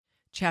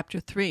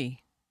Chapter 3,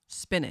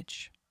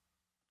 Spinach.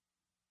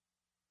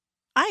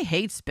 "I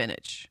hate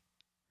spinach,"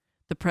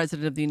 the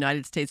President of the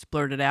United States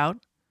blurted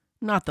out,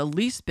 not the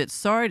least bit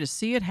sorry to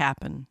see it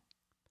happen.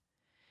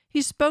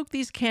 He spoke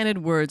these candid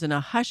words in a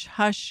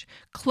hush-hush,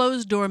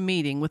 closed-door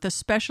meeting with a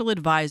special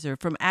advisor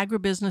from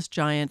agribusiness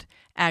giant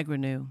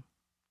Agrinew.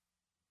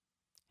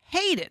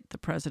 "Hate it," the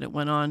President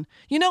went on.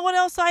 "You know what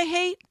else I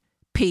hate?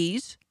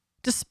 Peas.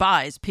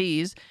 Despise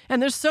peas,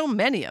 and there's so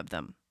many of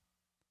them."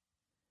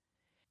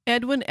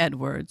 Edwin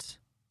Edwards,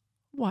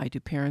 why do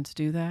parents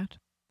do that?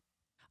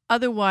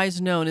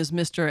 Otherwise known as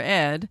Mr.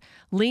 Ed,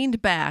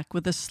 leaned back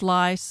with a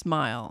sly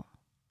smile.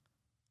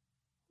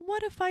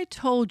 What if I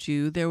told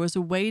you there was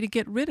a way to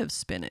get rid of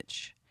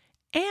spinach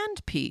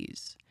and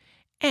peas,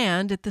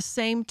 and at the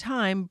same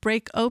time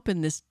break open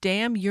this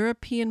damn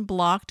European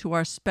block to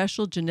our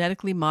special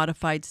genetically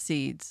modified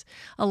seeds,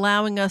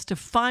 allowing us to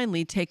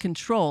finally take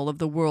control of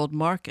the world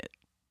market?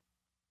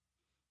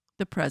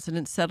 The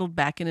President settled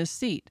back in his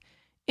seat,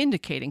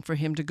 indicating for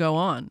him to go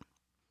on.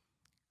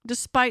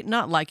 Despite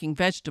not liking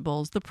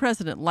vegetables, the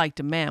President liked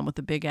a man with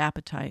a big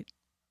appetite.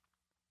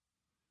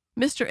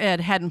 Mr.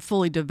 Ed hadn't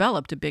fully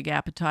developed a big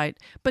appetite,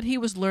 but he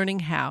was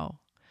learning how.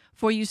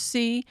 For you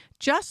see,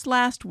 just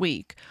last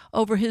week,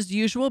 over his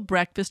usual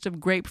breakfast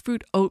of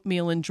grapefruit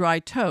oatmeal and dry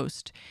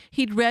toast,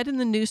 he'd read in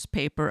the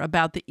newspaper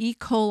about the E.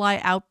 coli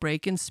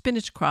outbreak in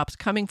spinach crops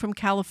coming from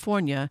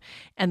California,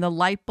 and the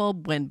light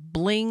bulb went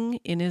bling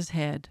in his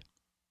head.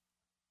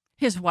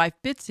 His wife,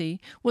 Bitsy,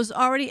 was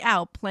already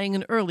out playing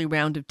an early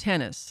round of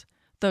tennis,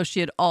 though she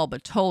had all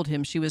but told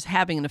him she was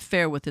having an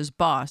affair with his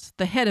boss,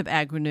 the head of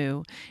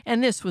Agrinew,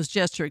 and this was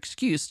just her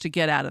excuse to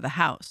get out of the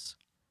house.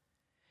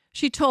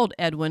 She told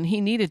Edwin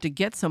he needed to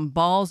get some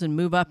balls and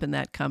move up in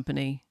that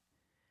company.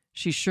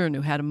 She sure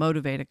knew how to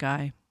motivate a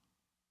guy.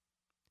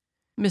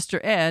 Mr.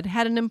 Ed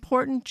had an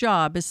important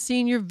job as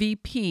Senior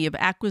VP of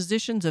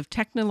Acquisitions of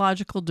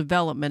Technological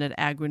Development at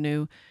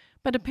Agrinew,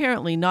 but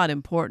apparently not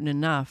important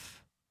enough.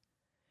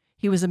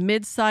 He was a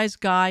mid-sized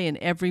guy in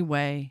every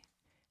way,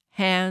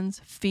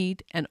 hands,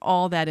 feet, and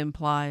all that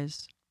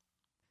implies.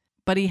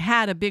 But he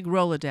had a big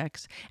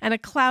Rolodex and a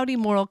cloudy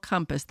moral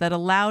compass that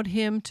allowed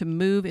him to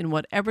move in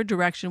whatever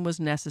direction was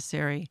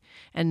necessary,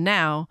 and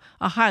now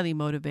a highly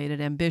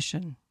motivated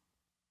ambition.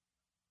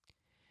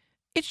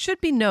 It should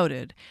be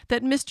noted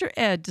that Mr.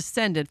 Ed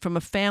descended from a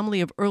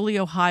family of early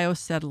Ohio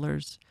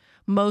settlers,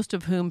 most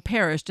of whom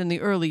perished in the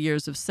early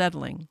years of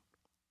settling.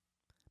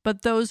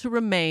 But those who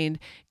remained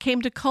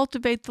came to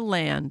cultivate the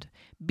land,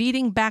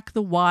 beating back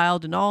the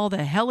wild and all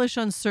the hellish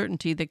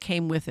uncertainty that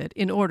came with it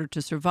in order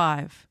to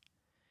survive.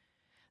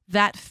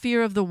 That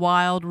fear of the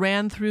wild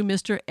ran through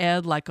Mr.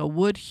 Ed like a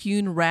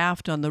wood-hewn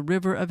raft on the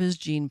river of his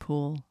gene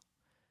pool.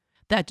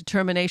 That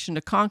determination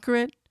to conquer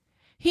it,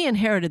 he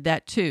inherited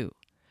that too,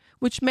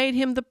 which made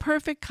him the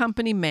perfect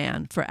company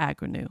man for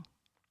Agrinew.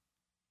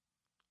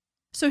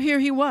 So here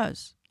he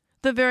was,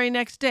 the very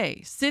next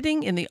day,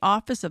 sitting in the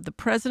office of the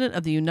President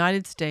of the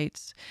United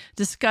States,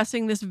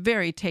 discussing this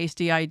very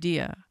tasty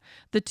idea,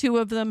 the two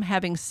of them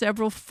having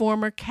several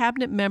former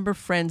cabinet member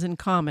friends in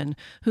common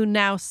who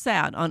now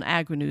sat on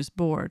Agrinew's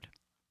board.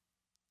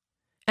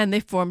 And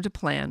they formed a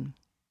plan.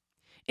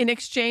 In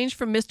exchange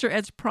for Mr.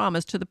 Ed's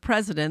promise to the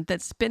President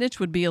that spinach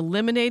would be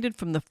eliminated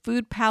from the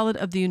food palette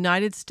of the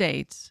United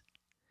States,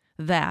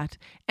 that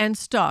and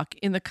stock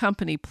in the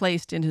company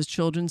placed in his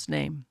children's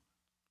name.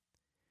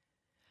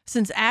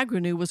 Since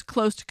Agrinew was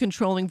close to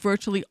controlling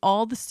virtually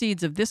all the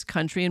seeds of this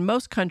country and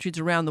most countries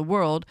around the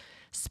world,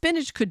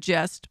 spinach could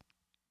just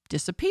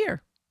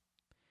disappear.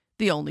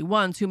 The only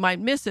ones who might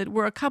miss it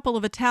were a couple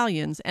of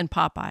Italians and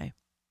Popeye.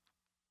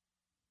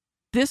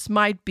 "This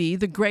might be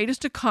the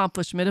greatest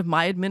accomplishment of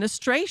my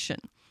administration,"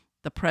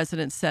 the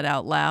President said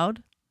out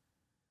loud.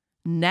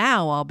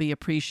 "Now I'll be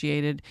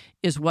appreciated,"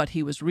 is what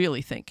he was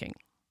really thinking.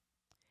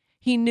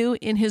 He knew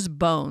in his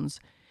bones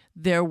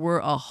there were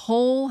a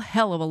whole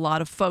hell of a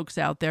lot of folks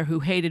out there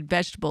who hated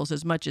vegetables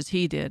as much as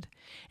he did,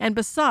 and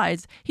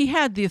besides, he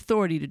had the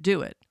authority to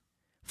do it.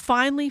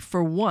 Finally,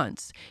 for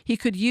once, he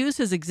could use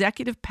his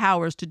executive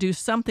powers to do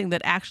something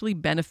that actually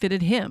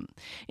benefited him,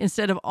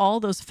 instead of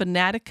all those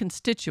fanatic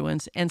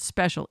constituents and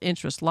special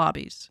interest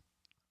lobbies.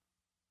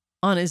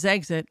 On his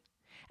exit,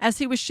 as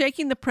he was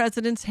shaking the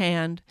President's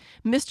hand,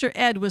 Mr.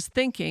 Ed was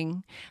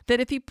thinking that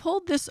if he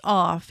pulled this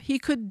off, he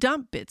could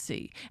dump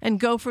Bitsy and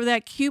go for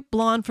that cute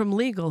blonde from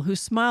Legal who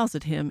smiles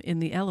at him in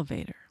the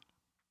elevator.